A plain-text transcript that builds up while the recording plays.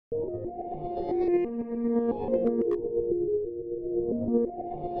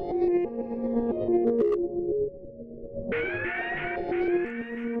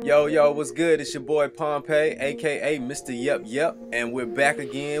Yo, what's good? It's your boy Pompey, aka Mr. Yep Yep, and we're back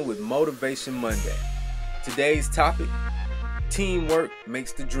again with Motivation Monday. Today's topic: teamwork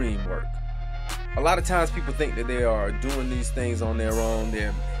makes the dream work. A lot of times people think that they are doing these things on their own,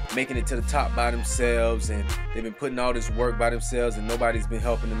 they're making it to the top by themselves, and they've been putting all this work by themselves and nobody's been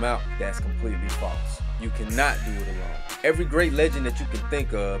helping them out. That's completely false. You cannot do it alone. Every great legend that you can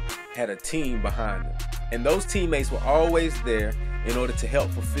think of had a team behind them, and those teammates were always there in order to help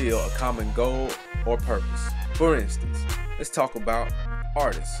fulfill a common goal or purpose. For instance, let's talk about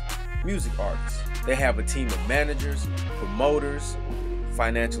artists, music artists. They have a team of managers, promoters,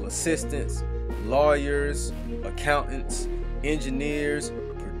 financial assistants, lawyers, accountants, engineers,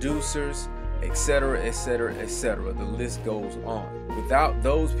 producers, etc., etc., etc. The list goes on. Without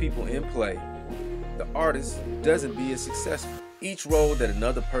those people in play, the artist doesn't be as successful. Each role that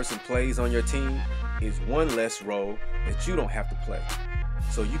another person plays on your team is one less role that you don't have to play.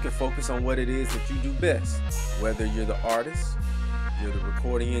 So you can focus on what it is that you do best. Whether you're the artist, you're the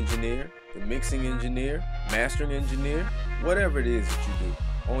recording engineer, the mixing engineer, mastering engineer, whatever it is that you do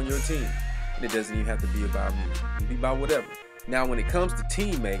on your team. And it doesn't even have to be about music. It can be about whatever. Now when it comes to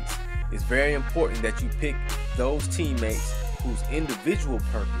teammates, it's very important that you pick those teammates whose individual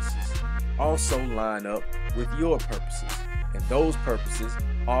purposes also line up with your purposes. And those purposes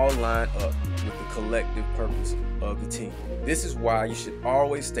all line up with the collective purpose of the team. This is why you should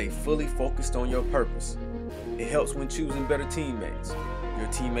always stay fully focused on your purpose. It helps when choosing better teammates. Your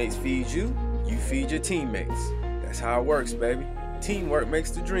teammates feed you, you feed your teammates. That's how it works, baby. Teamwork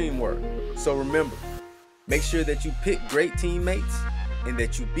makes the dream work. So remember, make sure that you pick great teammates and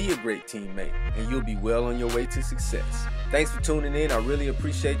that you be a great teammate, and you'll be well on your way to success. Thanks for tuning in. I really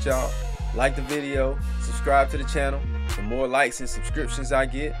appreciate y'all. Like the video, subscribe to the channel. The more likes and subscriptions I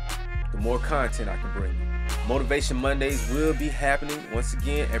get, the more content I can bring you. Motivation Mondays will be happening once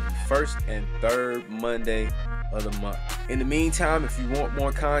again every first and third Monday of the month. In the meantime, if you want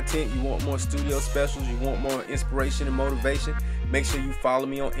more content, you want more studio specials, you want more inspiration and motivation, make sure you follow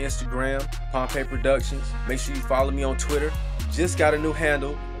me on Instagram, PompeyProductions. Make sure you follow me on Twitter. Just got a new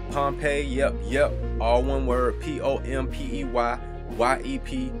handle, Pompey, yep, all one word, POMPEY.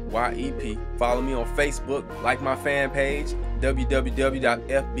 YEPYEP. Follow me on Facebook, like my fan page,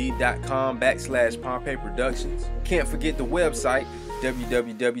 www.fb.com/PompeyProductions. Can't forget the website,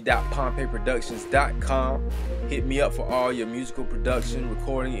 www.PompeyProductions.com. Hit me up for all your musical production,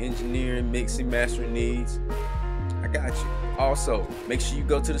 recording, engineering, mixing, mastering needs. I got you. Also, make sure you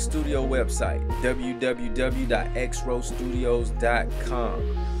go to the studio website,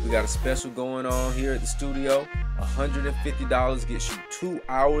 www.xrowstudios.com. We got a special going on here at the studio. $150 gets you 2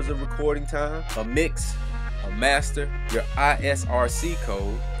 hours of recording time, a mix, a master, your ISRC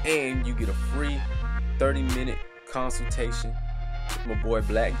code, and you get a free 30-minute consultation with my boy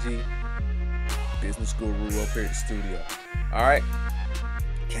Black G, business guru up here at the studio. Alright?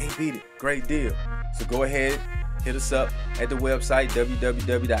 Can't beat it. Great deal. So go ahead, hit us up at the website,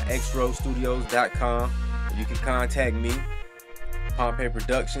 www.xrowstudios.com. You can contact me,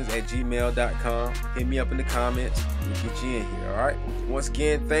 PompeyProductions@gmail.com. Hit me up in the comments. We'll get you in here, alright? Once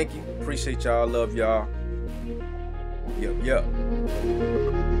again, thank you. Appreciate y'all. Love y'all. Yep.